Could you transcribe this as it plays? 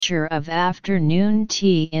of afternoon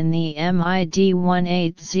tea in the MID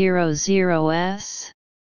 1800s?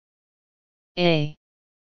 A.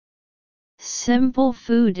 Simple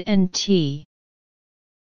food and tea.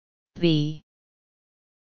 B.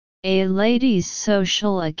 A ladies'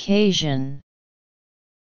 social occasion.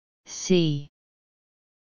 C.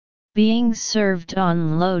 Being served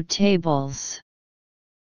on low tables.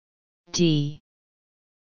 D.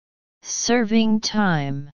 Serving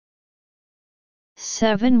time.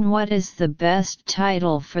 7. What is the best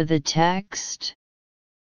title for the text?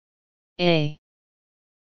 A.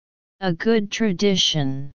 A good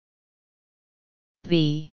tradition.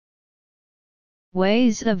 B.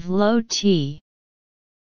 Ways of low tea.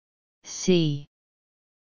 C.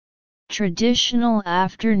 Traditional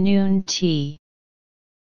afternoon tea.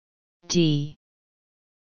 D.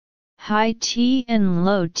 High tea and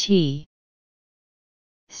low tea.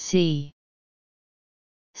 C.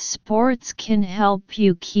 Sports can help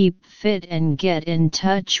you keep fit and get in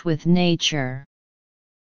touch with nature.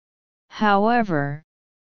 However,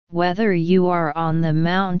 whether you are on the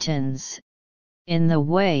mountains, in the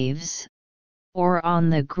waves, or on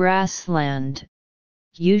the grassland,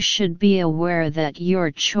 you should be aware that your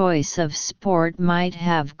choice of sport might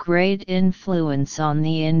have great influence on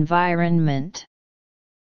the environment.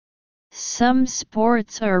 Some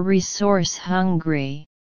sports are resource hungry.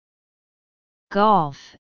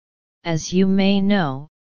 Golf, as you may know,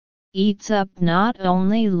 eats up not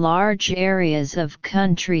only large areas of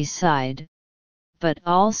countryside, but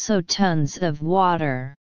also tons of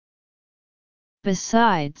water.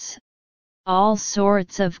 Besides, all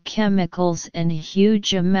sorts of chemicals and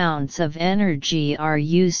huge amounts of energy are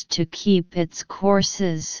used to keep its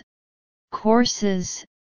courses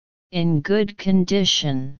in good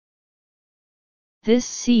condition. This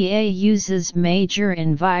CA uses major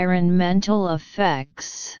environmental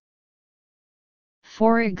effects.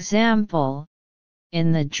 For example,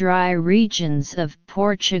 in the dry regions of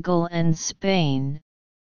Portugal and Spain,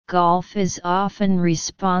 golf is often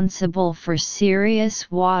responsible for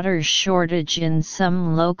serious water shortage in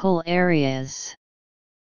some local areas.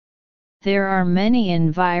 There are many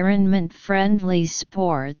environment-friendly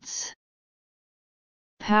sports.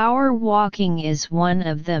 Power walking is one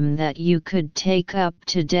of them that you could take up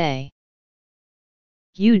today.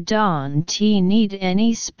 You don't need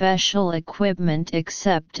any special equipment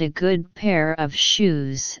except a good pair of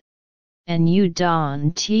shoes, and you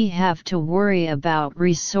don't have to worry about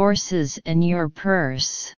resources in your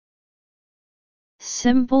purse.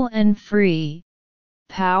 Simple and free,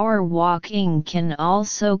 power walking can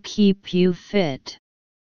also keep you fit.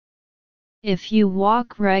 If you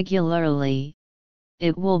walk regularly,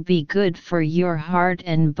 it will be good for your heart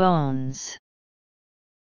and bones.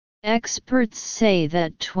 Experts say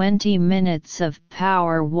that 20 minutes of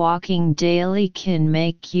power walking daily can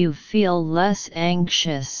make you feel less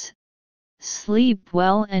anxious, sleep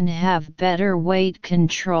well and have better weight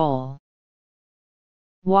control.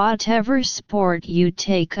 Whatever sport you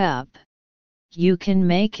take up, you can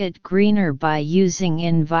make it greener by using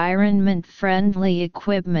environment-friendly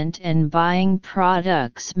equipment and buying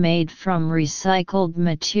products made from recycled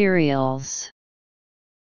materials.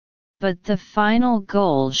 But the final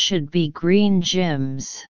goal should be green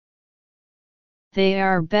gyms. They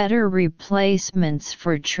are better replacements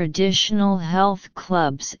for traditional health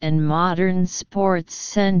clubs and modern sports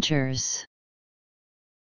centers.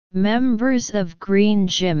 Members of green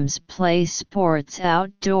gyms play sports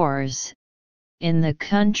outdoors, in the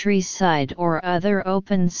countryside or other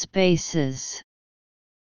open spaces.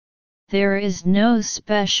 There is no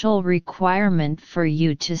special requirement for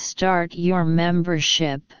you to start your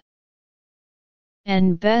membership.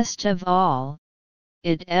 And best of all,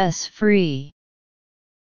 it is free.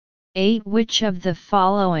 8. Which of the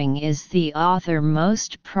following is the author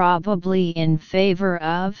most probably in favor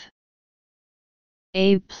of?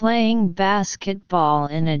 A. Playing basketball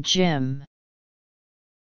in a gym.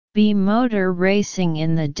 B. Motor racing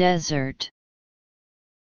in the desert.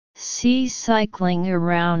 C. Cycling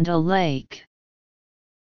around a lake.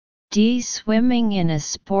 D. Swimming in a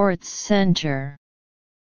sports center.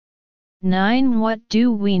 9. What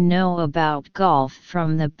do we know about golf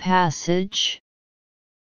from the passage?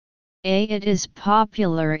 A. It is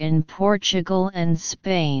popular in Portugal and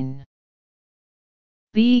Spain.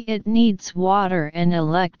 B. It needs water and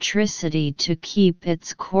electricity to keep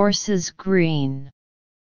its courses green.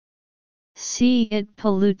 C. It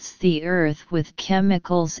pollutes the earth with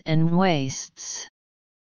chemicals and wastes.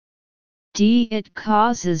 D. It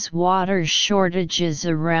causes water shortages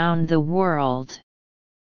around the world.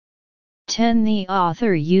 10. The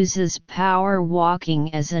author uses power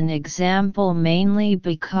walking as an example mainly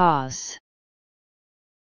because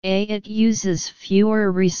A. It uses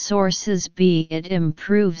fewer resources. B. It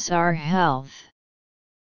improves our health.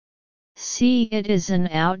 C. It is an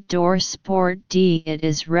outdoor sport. D. It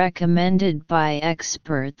is recommended by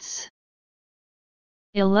experts.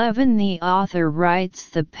 11. The author writes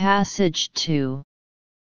the passage to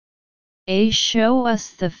A. Show us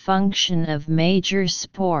the function of major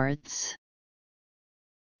sports.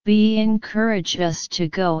 B. Encourage us to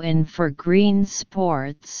go in for green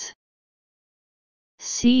sports.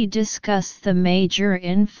 C. Discuss the major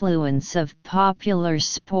influence of popular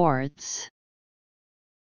sports.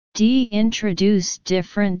 D. Introduce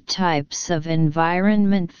different types of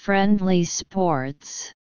environment-friendly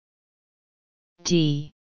sports.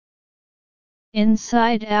 D.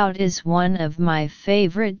 Inside Out is one of my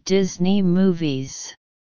favorite Disney movies.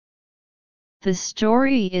 The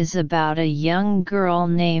story is about a young girl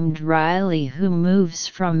named Riley who moves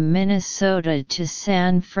from Minnesota to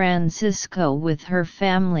San Francisco with her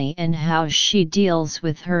family and how she deals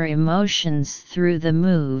with her emotions through the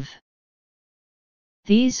move.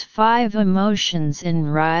 These 5 emotions in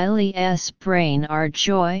Riley's brain are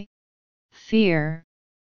joy, fear,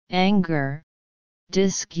 anger,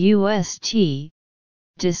 disgust,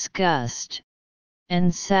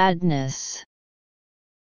 and sadness.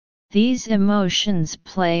 These emotions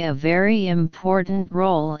play a very important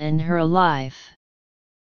role in her life.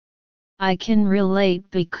 I can relate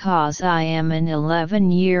because I am an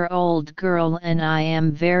 11-year-old girl and I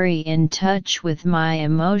am very in touch with my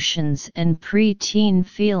emotions and preteen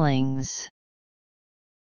feelings.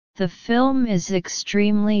 The film is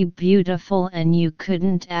extremely beautiful and you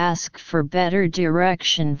couldn't ask for better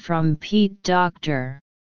direction from Pete Docter.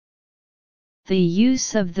 The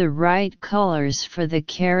use of the right colors for the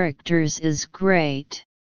characters is great.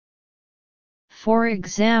 For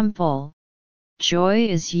example, joy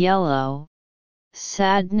is yellow,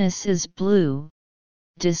 sadness is blue,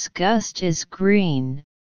 disgust is green,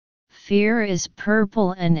 fear is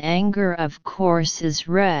purple and anger of course is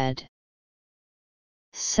red.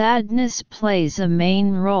 Sadness plays a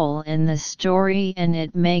main role in the story and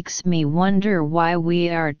it makes me wonder why we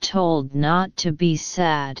are told not to be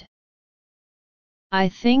sad. I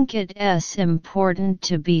think it's important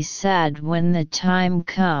to be sad when the time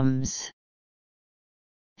comes.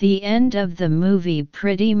 The end of the movie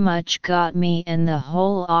pretty much got me and the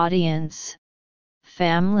whole audience,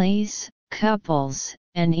 families, couples,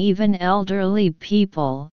 and even elderly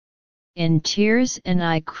people, in tears and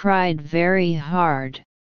I cried very hard.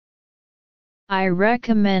 I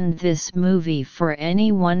recommend this movie for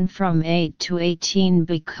anyone from 8 to 18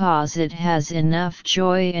 because it has enough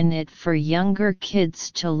joy in it for younger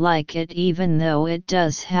kids to like it even though it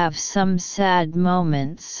does have some sad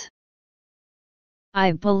moments.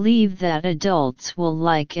 I believe that adults will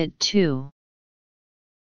like it too.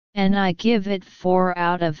 And I give it 4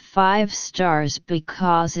 out of 5 stars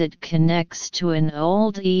because it connects to an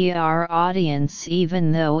old audience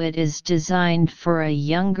even though it is designed for a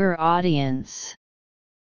younger audience.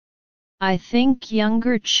 I think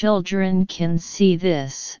younger children can see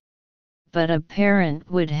this, but a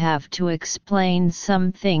parent would have to explain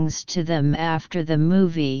some things to them after the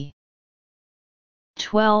movie.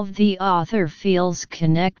 12. The author feels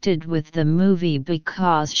connected with the movie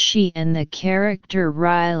because she and the character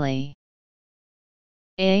Riley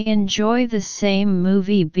A. enjoy the same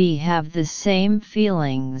movie. B. have the same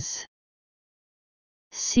feelings.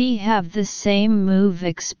 C. have the same move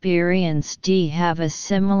experience. D. have a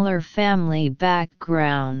similar family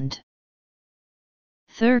background.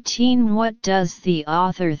 13. What does the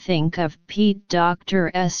author think of Pete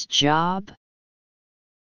Docter's job?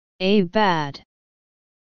 A. bad.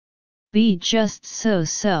 B. just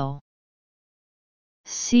so-so.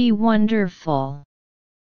 C. wonderful.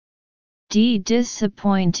 D.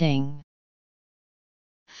 disappointing.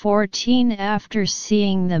 14. After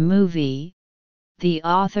seeing the movie, the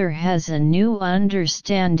author has a new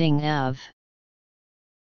understanding of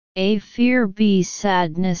A. fear. B.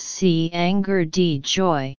 sadness. C. anger. D.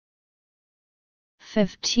 joy.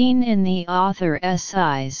 15. In the author's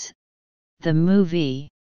eyes, the movie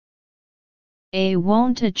A.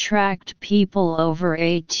 won't attract people over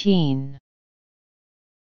 18.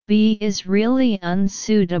 B. is really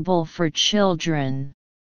unsuitable for children.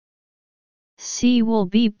 C. will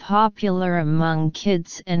be popular among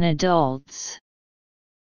kids and adults.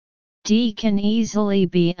 D. can easily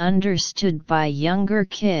be understood by younger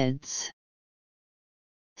kids.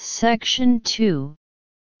 Section 2.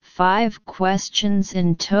 5 questions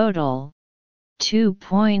in total, 2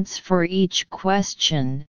 points for each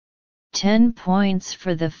question, 10 points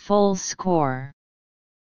for the full score.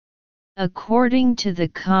 According to the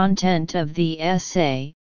content of the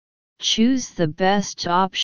essay, Choose the best option.